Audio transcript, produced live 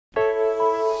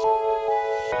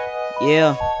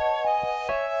Yeah,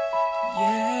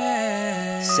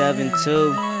 Yeah.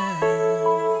 7-2.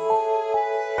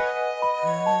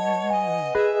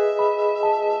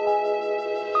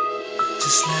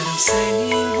 Just let them say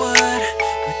what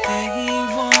they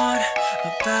want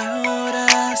about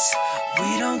us.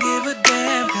 We don't give a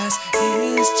damn, cause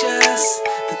it's just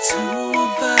the two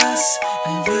of us,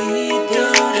 and we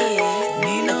don't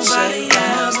need nobody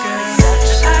else, girl.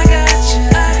 I got you,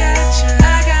 I got you,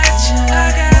 I got you, I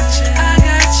got you, I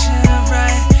got you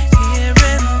right here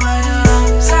in my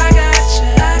arms. I got you,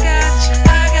 I got you,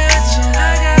 I got you,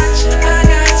 I got you, I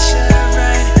got you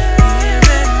right here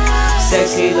in my arms.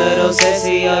 Sexy little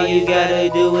sexy, all you gotta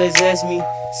do is ask me.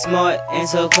 Smart and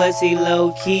so classy,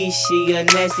 low key, she a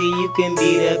nasty. You can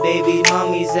be the baby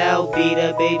mommies, I'll be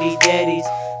the baby daddies.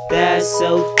 That's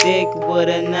so thick with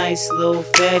a nice little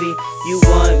fatty. You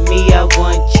want me, I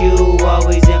want you,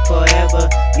 always and forever.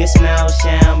 Your smile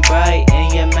shine bright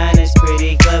and your mind is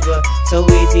pretty clever. So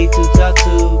easy to talk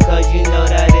to, cause you know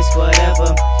that it's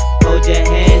whatever. Hold your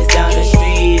hands down the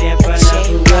street in front of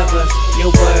whoever.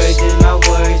 Your words is my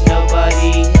words,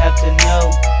 nobody have to know.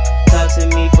 Talk to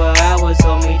me for hours,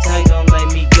 hold me tight, don't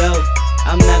let me go.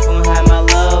 I'm not gonna hide my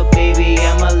love, baby,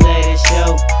 I'ma let it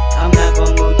show. I'm not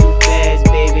gonna move too fast,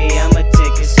 baby, I'ma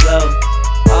take it slow.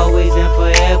 Always and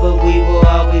forever, we will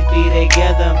always be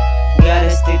together.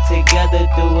 Gotta stick together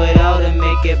through it all to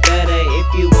make it better. If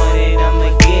you want it,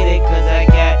 I'ma get it, cause I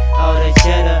got all the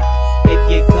cheddar. If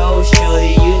you're cold,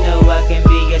 shorty, you know I can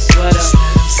be your sweater. Just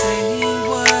let them say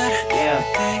what Yeah.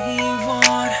 they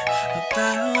want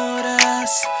about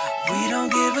us. We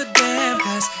don't give a damn,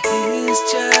 cause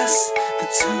it's just the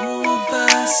two of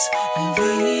us, and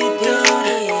we